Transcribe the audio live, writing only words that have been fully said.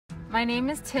My name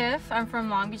is Tiff. I'm from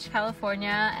Long Beach,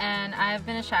 California, and I've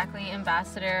been a Shaklee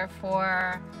ambassador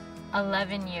for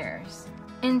 11 years.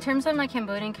 In terms of my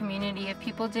Cambodian community, if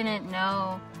people didn't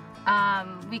know,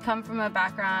 we come from a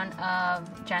background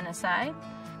of genocide.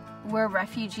 We're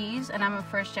refugees, and I'm a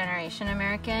first-generation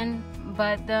American,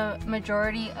 but the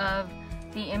majority of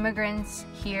the immigrants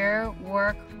here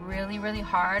work really, really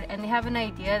hard, and they have an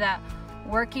idea that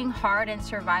working hard and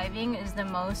surviving is the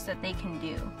most that they can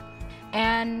do.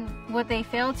 And what they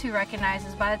fail to recognize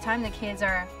is by the time the kids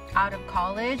are out of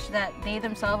college, that they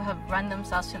themselves have run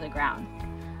themselves to the ground,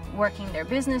 working their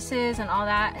businesses and all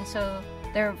that, and so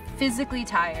they're physically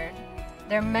tired,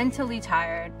 they're mentally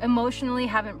tired, emotionally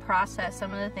haven't processed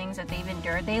some of the things that they've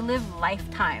endured. They live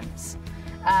lifetimes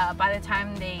by the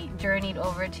time they journeyed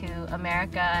over to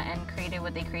America and created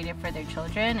what they created for their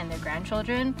children and their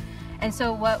grandchildren. And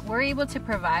so what we're able to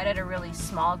provide at a really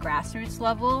small grassroots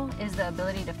level is the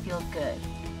ability to feel good.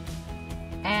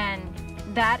 And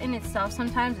that in itself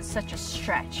sometimes is such a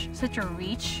stretch, such a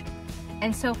reach.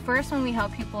 And so first, when we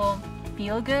help people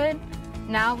feel good,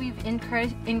 now we've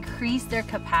increased their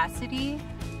capacity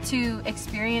to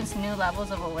experience new levels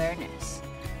of awareness.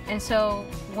 And so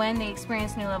when they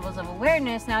experience new levels of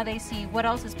awareness, now they see what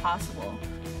else is possible.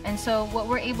 And so what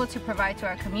we're able to provide to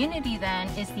our community then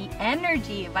is the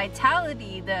energy,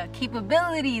 vitality, the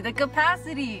capability, the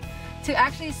capacity to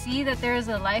actually see that there is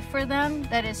a life for them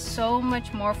that is so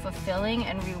much more fulfilling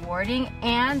and rewarding,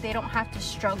 and they don't have to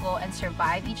struggle and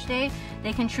survive each day.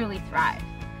 They can truly thrive.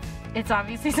 It's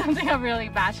obviously something I'm really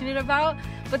passionate about,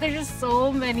 but there's just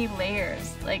so many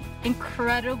layers, like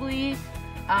incredibly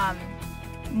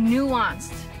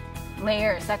nuanced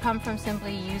layers that come from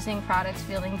simply using products,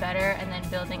 feeling better, and then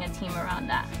building a team around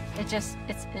that.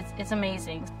 It's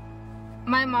amazing.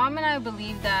 My mom and I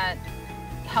believe that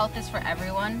health is for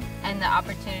everyone, and the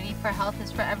opportunity for health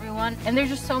is for everyone, and there's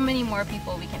just so many more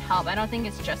people we can help. I don't think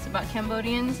it's just about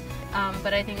Cambodians,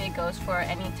 but I think it goes for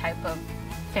any type of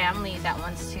family that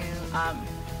wants to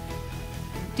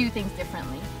do things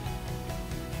differently.